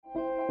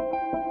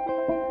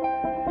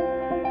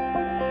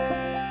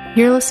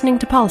You're listening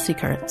to Policy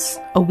Currents,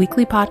 a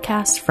weekly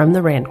podcast from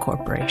the RAND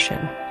Corporation.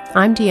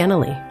 I'm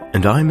Deanna Lee.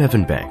 And I'm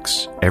Evan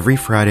Banks. Every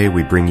Friday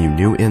we bring you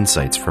new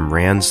insights from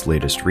RAND's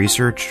latest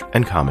research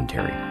and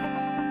commentary.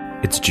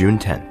 It's June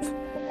 10th.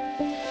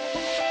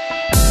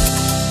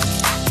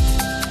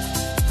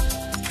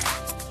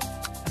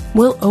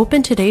 We'll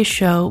open today's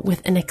show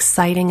with an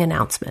exciting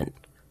announcement.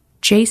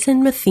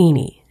 Jason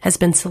Matheny has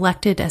been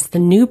selected as the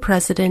new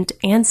president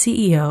and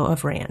CEO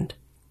of RAND.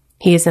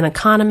 He is an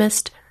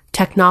economist,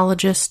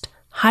 technologist,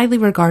 highly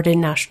regarded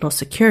national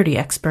security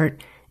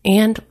expert,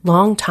 and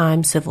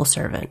longtime civil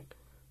servant.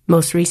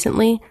 Most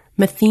recently,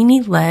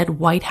 Matheny led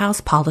White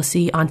House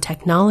policy on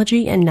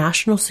technology and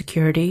national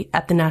security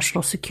at the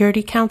National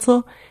Security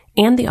Council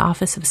and the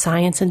Office of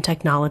Science and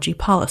Technology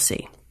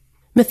Policy.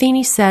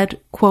 Matheny said,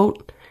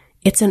 quote,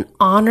 "It's an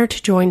honor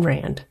to join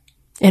RAND,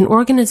 an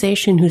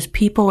organization whose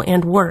people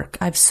and work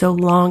I've so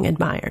long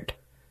admired.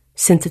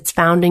 Since its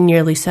founding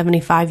nearly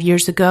 75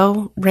 years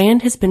ago,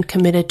 RAND has been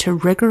committed to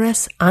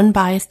rigorous,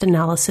 unbiased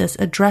analysis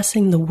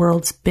addressing the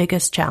world's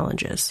biggest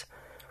challenges.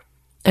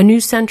 A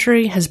new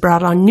century has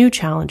brought on new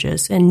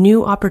challenges and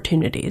new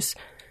opportunities,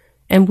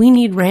 and we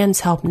need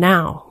RAND's help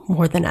now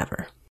more than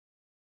ever."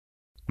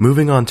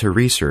 Moving on to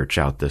research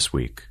out this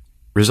week.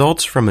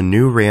 Results from a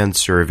new RAND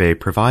survey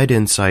provide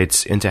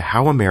insights into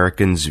how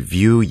Americans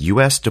view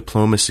U.S.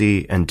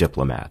 diplomacy and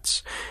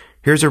diplomats.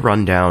 Here's a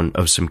rundown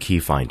of some key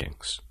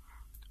findings.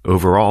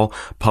 Overall,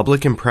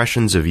 public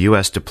impressions of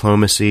U.S.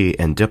 diplomacy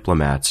and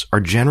diplomats are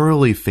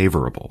generally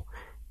favorable.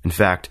 In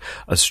fact,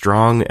 a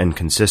strong and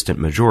consistent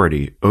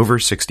majority, over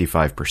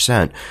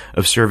 65%,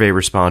 of survey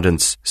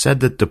respondents said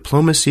that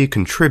diplomacy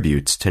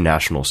contributes to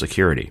national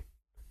security.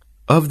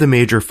 Of the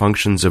major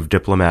functions of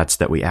diplomats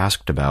that we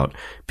asked about,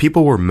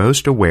 people were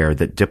most aware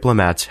that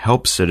diplomats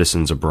help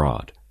citizens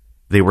abroad.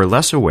 They were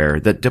less aware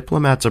that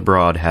diplomats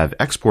abroad have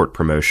export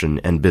promotion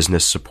and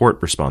business support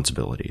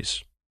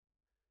responsibilities.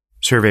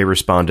 Survey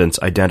respondents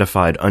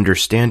identified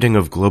understanding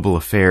of global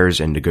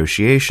affairs and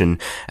negotiation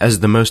as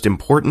the most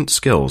important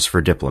skills for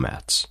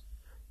diplomats.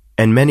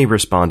 And many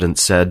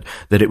respondents said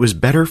that it was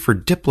better for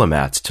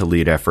diplomats to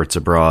lead efforts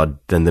abroad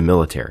than the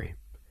military.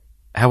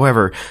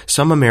 However,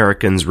 some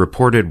Americans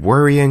reported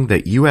worrying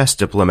that U.S.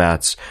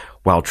 diplomats,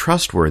 while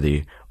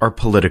trustworthy, are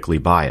politically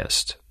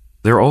biased.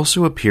 There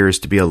also appears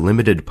to be a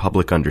limited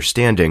public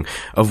understanding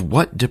of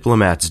what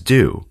diplomats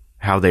do,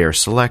 how they are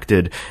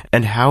selected,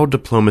 and how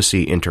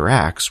diplomacy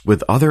interacts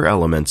with other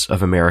elements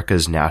of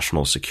America's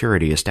national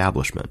security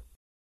establishment.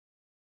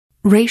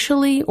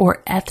 Racially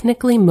or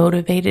ethnically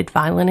motivated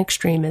violent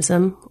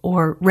extremism,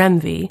 or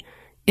REMV,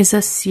 is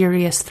a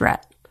serious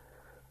threat.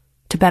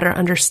 To better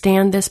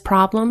understand this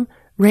problem,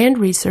 RAND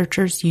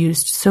researchers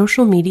used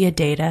social media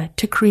data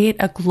to create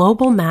a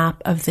global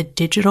map of the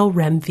digital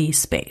REMV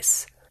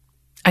space.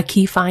 A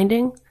key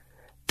finding?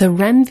 The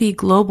REMV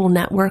global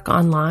network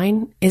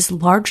online is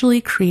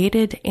largely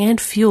created and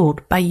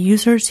fueled by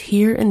users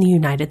here in the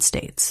United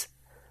States.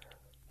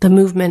 The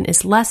movement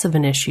is less of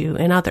an issue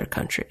in other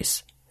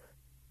countries.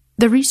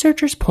 The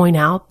researchers point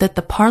out that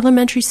the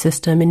parliamentary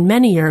system in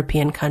many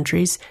European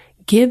countries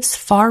gives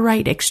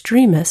far-right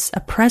extremists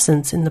a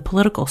presence in the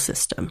political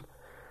system,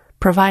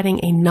 providing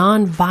a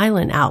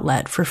non-violent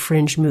outlet for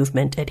fringe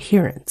movement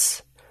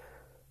adherents.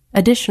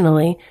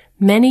 Additionally,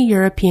 many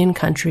European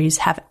countries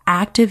have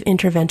active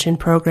intervention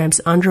programs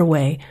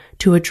underway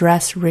to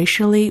address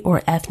racially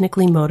or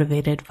ethnically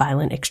motivated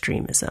violent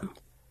extremism.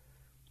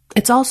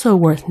 It's also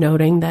worth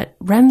noting that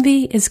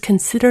REMV is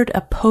considered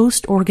a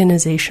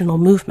post-organizational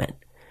movement,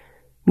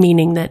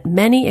 meaning that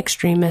many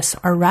extremists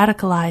are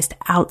radicalized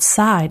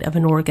outside of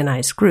an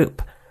organized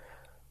group,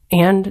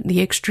 and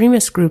the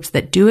extremist groups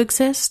that do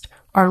exist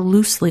are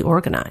loosely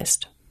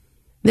organized.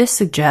 This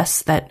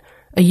suggests that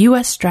a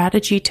U.S.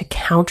 strategy to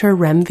counter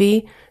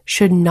REMV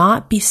should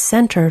not be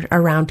centered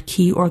around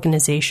key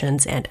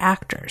organizations and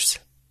actors.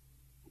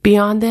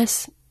 Beyond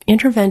this,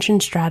 intervention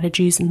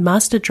strategies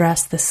must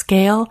address the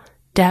scale,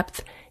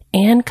 depth,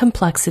 and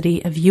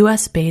complexity of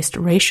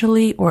U.S.-based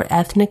racially or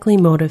ethnically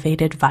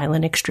motivated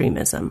violent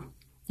extremism.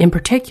 In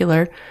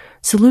particular,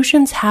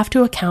 solutions have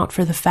to account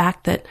for the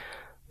fact that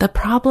the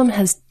problem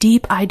has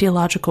deep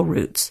ideological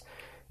roots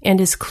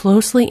and is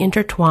closely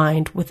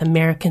intertwined with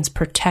Americans'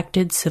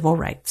 protected civil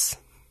rights.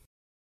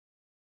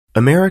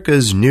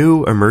 America's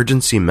new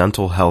emergency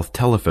mental health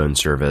telephone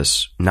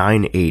service,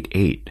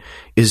 988,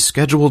 is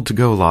scheduled to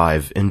go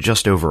live in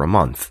just over a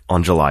month,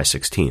 on July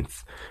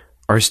 16th.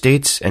 Are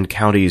states and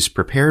counties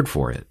prepared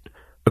for it?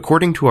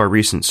 According to our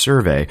recent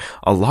survey,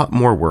 a lot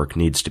more work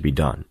needs to be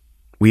done.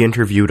 We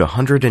interviewed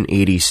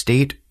 180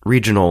 state,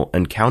 regional,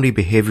 and county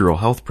behavioral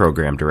health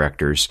program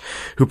directors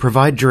who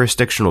provide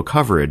jurisdictional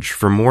coverage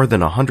for more than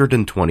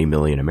 120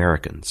 million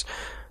Americans.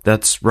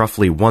 That's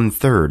roughly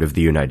 1/3 of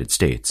the United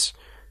States.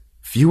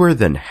 Fewer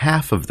than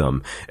half of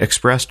them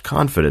expressed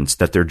confidence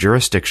that their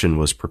jurisdiction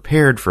was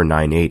prepared for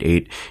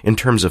 988 in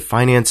terms of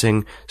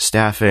financing,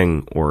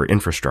 staffing, or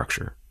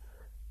infrastructure.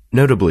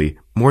 Notably,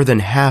 more than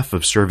half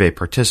of survey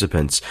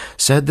participants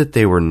said that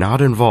they were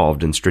not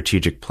involved in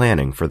strategic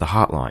planning for the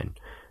hotline.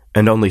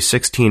 and only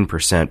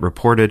 16%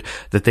 reported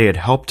that they had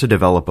helped to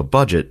develop a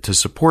budget to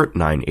support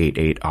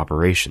 988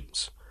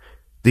 operations.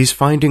 These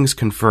findings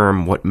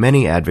confirm what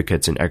many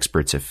advocates and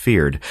experts have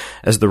feared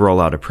as the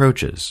rollout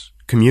approaches.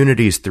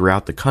 Communities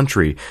throughout the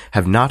country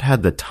have not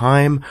had the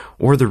time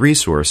or the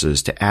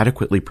resources to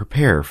adequately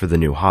prepare for the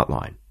new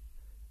hotline.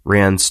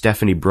 RAND's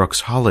Stephanie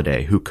Brooks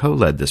Holliday, who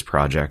co-led this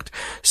project,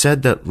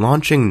 said that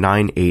launching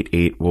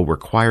 988 will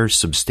require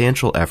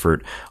substantial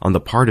effort on the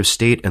part of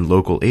state and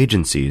local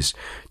agencies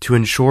to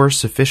ensure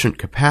sufficient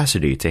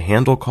capacity to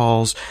handle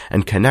calls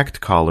and connect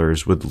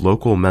callers with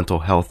local mental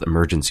health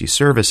emergency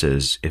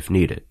services if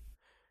needed.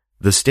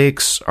 The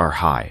stakes are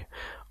high.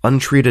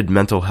 Untreated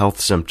mental health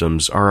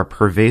symptoms are a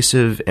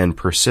pervasive and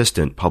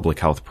persistent public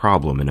health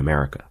problem in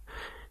America.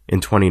 In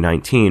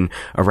 2019,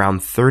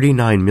 around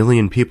 39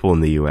 million people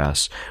in the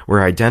U.S.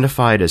 were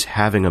identified as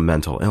having a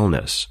mental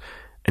illness,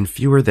 and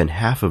fewer than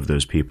half of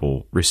those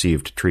people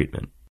received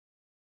treatment.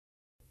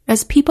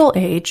 As people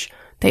age,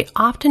 they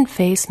often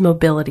face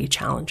mobility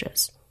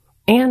challenges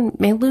and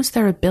may lose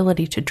their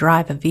ability to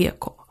drive a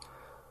vehicle.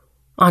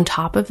 On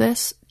top of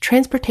this,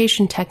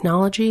 transportation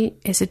technology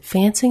is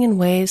advancing in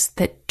ways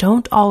that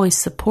don't always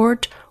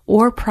support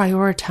or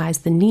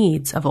prioritize the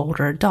needs of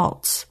older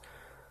adults.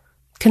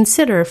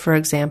 Consider, for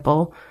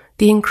example,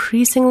 the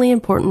increasingly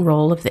important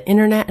role of the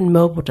internet and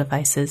mobile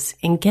devices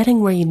in getting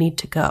where you need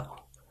to go.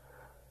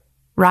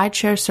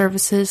 Rideshare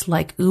services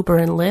like Uber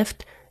and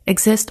Lyft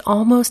exist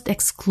almost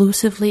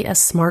exclusively as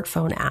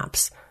smartphone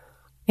apps,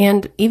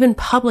 and even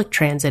public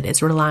transit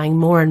is relying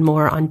more and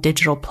more on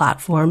digital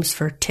platforms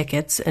for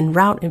tickets and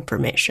route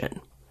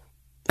information.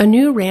 A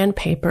new RAND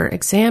paper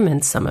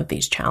examines some of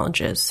these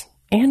challenges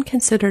and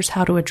considers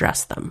how to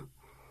address them.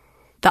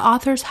 The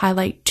authors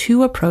highlight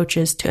two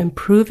approaches to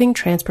improving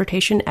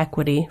transportation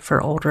equity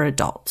for older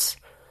adults.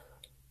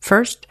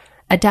 First,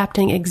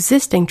 adapting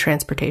existing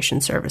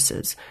transportation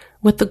services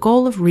with the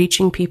goal of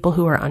reaching people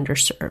who are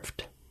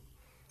underserved.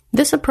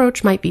 This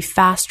approach might be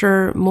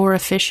faster, more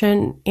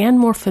efficient, and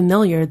more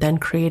familiar than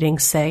creating,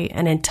 say,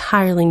 an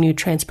entirely new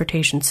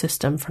transportation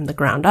system from the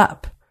ground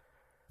up.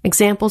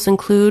 Examples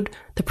include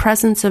the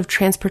presence of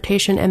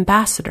transportation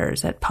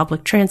ambassadors at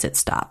public transit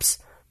stops.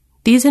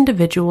 These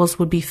individuals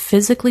would be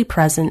physically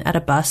present at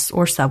a bus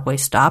or subway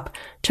stop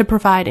to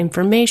provide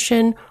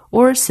information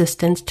or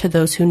assistance to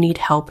those who need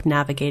help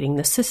navigating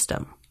the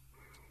system.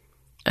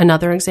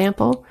 Another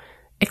example,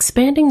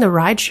 expanding the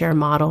rideshare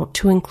model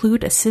to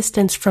include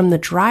assistance from the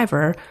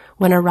driver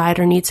when a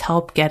rider needs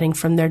help getting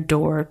from their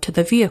door to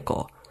the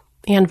vehicle,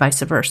 and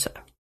vice versa.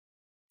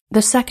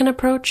 The second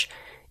approach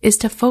is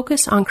to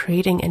focus on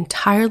creating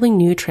entirely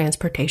new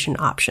transportation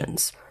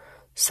options,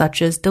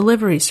 such as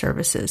delivery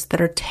services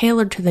that are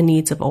tailored to the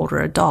needs of older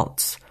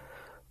adults,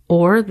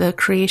 or the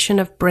creation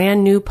of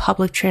brand new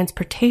public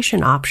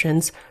transportation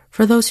options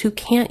for those who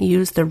can't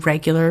use the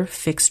regular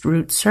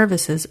fixed-route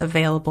services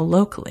available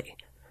locally.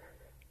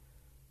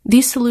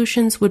 These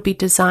solutions would be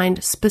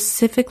designed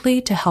specifically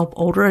to help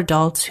older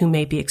adults who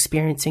may be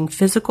experiencing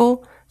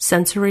physical,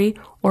 sensory,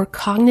 or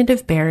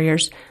cognitive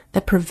barriers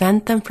that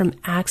prevent them from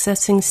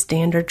accessing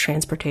standard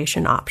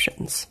transportation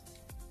options.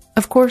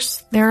 Of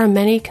course, there are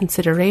many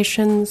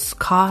considerations,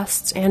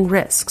 costs, and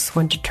risks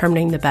when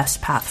determining the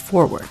best path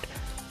forward.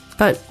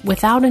 But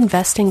without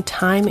investing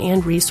time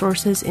and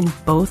resources in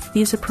both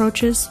these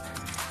approaches,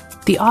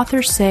 the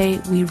authors say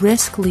we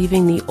risk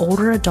leaving the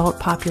older adult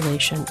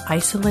population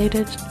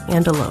isolated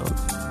and alone.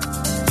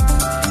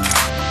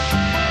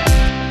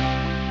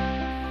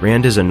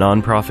 RAND is a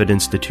nonprofit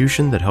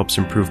institution that helps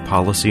improve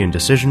policy and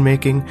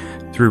decision-making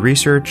through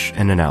research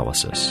and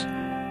analysis.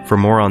 For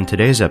more on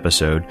today's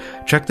episode,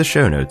 check the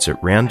show notes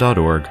at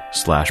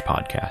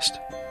rand.org/podcast.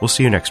 We'll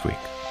see you next week.